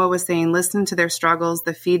Noah was saying, listen to their struggles,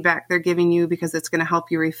 the feedback they're giving you, because it's going to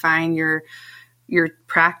help you refine your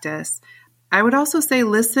practice. I would also say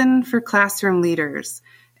listen for classroom leaders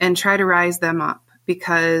and try to rise them up,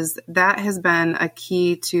 because that has been a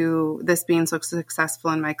key to this being so successful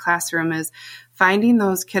in my classroom, is finding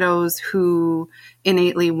those kiddos who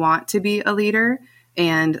innately want to be a leader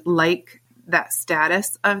and like that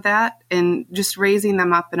status of that, and just raising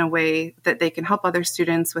them up in a way that they can help other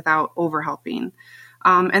students without overhelping.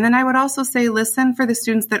 And then I would also say listen for the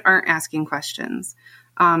students that aren't asking questions.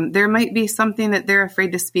 There might be something that they're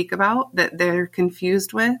afraid to speak about, that they're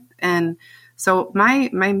confused with. And so my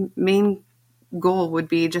main goal would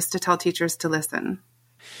be just to tell teachers to listen.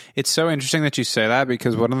 It's so interesting that you say that,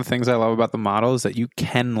 because one of the things I love about the model is that you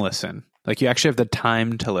can listen. Like, you actually have the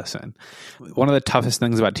time to listen. One of the toughest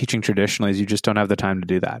things about teaching traditionally is you just don't have the time to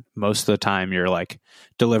do that. Most of the time you're like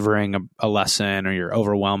delivering a lesson, or you're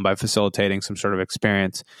overwhelmed by facilitating some sort of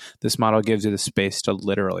experience. This model gives you the space to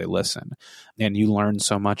literally listen. And you learn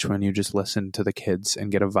so much when you just listen to the kids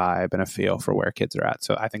and get a vibe and a feel for where kids are at.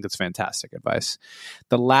 So I think it's fantastic advice.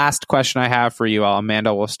 The last question I have for you all,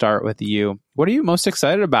 Amanda, we'll start with you. What are you most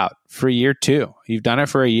excited about for year 2? You've done it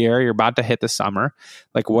for a year. You're about to hit the summer.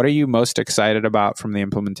 Like, what are you most excited about from the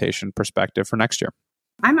implementation perspective for next year?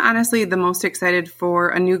 I'm honestly the most excited for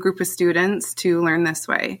a new group of students to learn this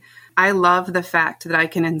way. I love the fact that I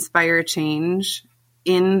can inspire change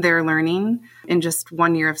in their learning in just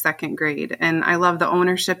 1 year of second grade. And I love the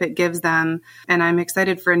ownership it gives them. And I'm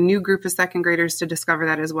excited for a new group of second graders to discover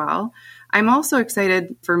that as well. I'm also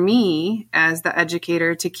excited for me as the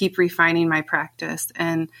educator to keep refining my practice.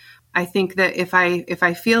 And I think that if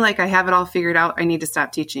I feel like I have it all figured out, I need to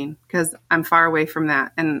stop teaching, because I'm far away from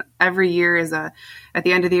that. And every year at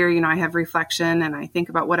the end of the year, I have reflection and I think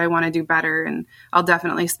about what I want to do better. And I'll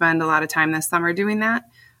definitely spend a lot of time this summer doing that.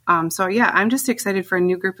 So yeah, I'm just excited for a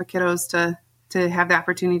new group of kiddos to have the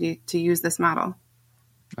opportunity to use this model.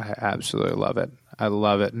 I absolutely love it. I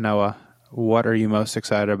love it. Noah, what are you most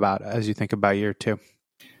excited about as you think about year 2?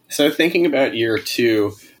 So thinking about year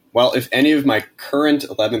 2, well, if any of my current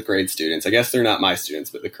 11th grade students, I guess they're not my students,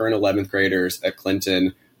 but the current 11th graders at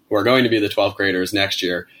Clinton who are going to be the 12th graders next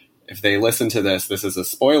year, if they listen to this is a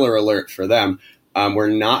spoiler alert for them. We're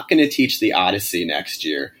not going to teach the Odyssey next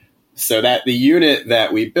year. So that the unit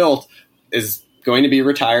that we built is going to be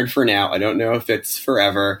retired for now. I don't know if it's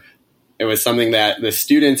forever. It was something that the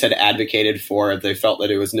students had advocated for. They felt that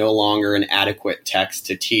it was no longer an adequate text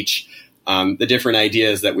to teach the different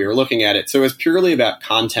ideas that we were looking at it. So it was purely about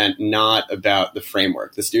content, not about the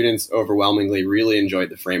framework. The students overwhelmingly really enjoyed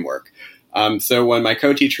the framework. So when my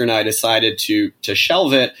co-teacher and I decided to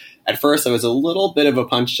shelve it, at first it was a little bit of a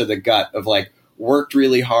punch to the gut of like, worked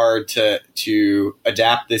really hard to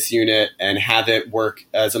adapt this unit and have it work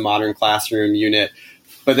as a modern classroom unit.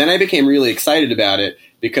 But then I became really excited about it,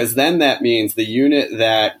 because then that means the unit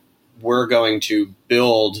that we're going to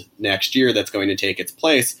build next year that's going to take its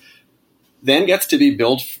place then gets to be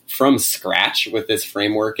built from scratch with this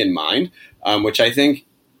framework in mind, which I think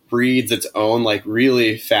breeds its own like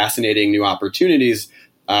really fascinating new opportunities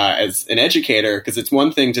as an educator, because it's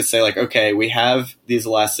one thing to say like, okay, we have these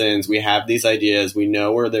lessons, we have these ideas, we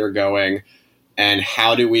know where they're going, and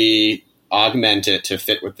how do we augment it to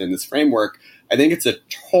fit within this framework? I think it's a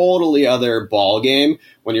totally other ball game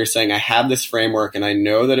when you're saying, I have this framework and I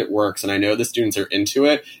know that it works and I know the students are into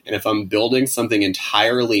it. And if I'm building something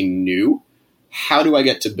entirely new, how do I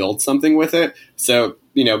get to build something with it? So,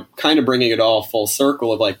 kind of bringing it all full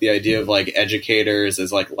circle of like the idea of like educators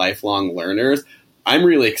as like lifelong learners. I'm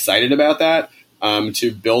really excited about that,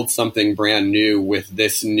 to build something brand new with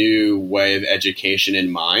this new way of education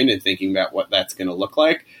in mind and thinking about what that's going to look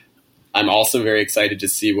like. I'm also very excited to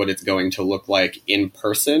see what it's going to look like in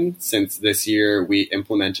person, since this year we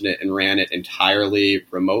implemented it and ran it entirely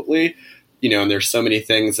remotely. And there's so many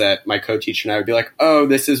things that my co-teacher and I would be like, oh,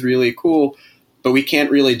 this is really cool, but we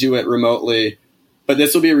can't really do it remotely. But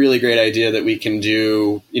this will be a really great idea that we can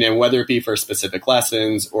do, whether it be for specific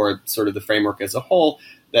lessons or sort of the framework as a whole,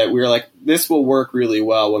 that we're like, this will work really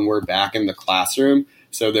well when we're back in the classroom.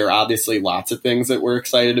 So there are obviously lots of things that we're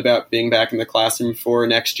excited about being back in the classroom for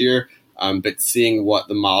next year. But seeing what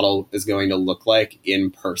the model is going to look like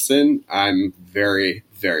in person, I'm very,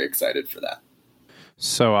 very excited for that.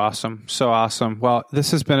 So awesome. So awesome. Well,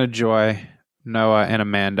 this has been a joy, Noah and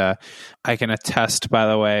Amanda. I can attest, by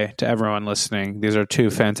the way, to everyone listening, these are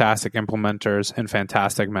two fantastic implementers and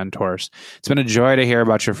fantastic mentors. It's been a joy to hear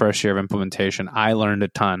about your first year of implementation. I learned a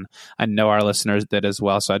ton. I know our listeners did as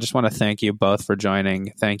well. So I just want to thank you both for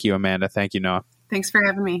joining. Thank you, Amanda. Thank you, Noah. Thanks for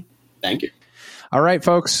having me. Thank you. All right,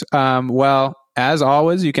 folks. Well, as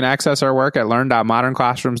always, you can access our work at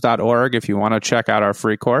learn.modernclassrooms.org if you want to check out our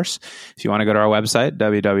free course. If you want to go to our website,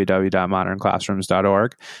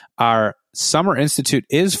 www.modernclassrooms.org. Our Summer Institute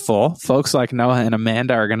is full. Folks like Noah and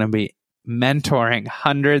Amanda are going to be mentoring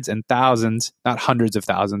hundreds and thousands, not hundreds of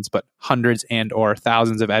thousands, but hundreds and or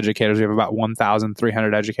thousands of educators. We have about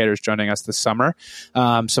 1,300 educators joining us this summer.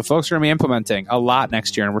 So folks are going to be implementing a lot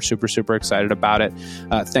next year, and we're super, super excited about it.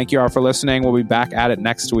 Thank you all for listening. We'll be back at it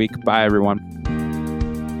next week. Bye, everyone.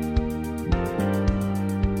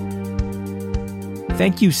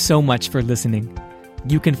 Thank you so much for listening.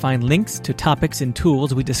 You can find links to topics and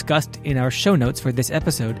tools we discussed in our show notes for this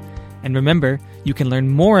episode. And remember, you can learn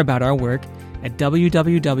more about our work at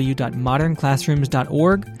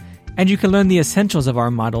www.modernclassrooms.org, and you can learn the essentials of our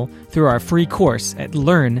model through our free course at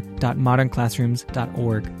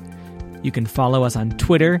learn.modernclassrooms.org. You can follow us on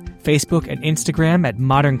Twitter, Facebook, and Instagram at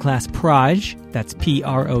modernclassproj, that's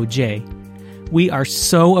P-R-O-J. We are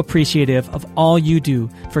so appreciative of all you do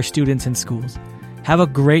for students and schools. Have a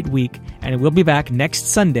great week, and we'll be back next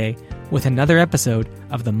Sunday with another episode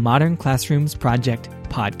of the Modern Classrooms Project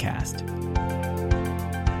podcast.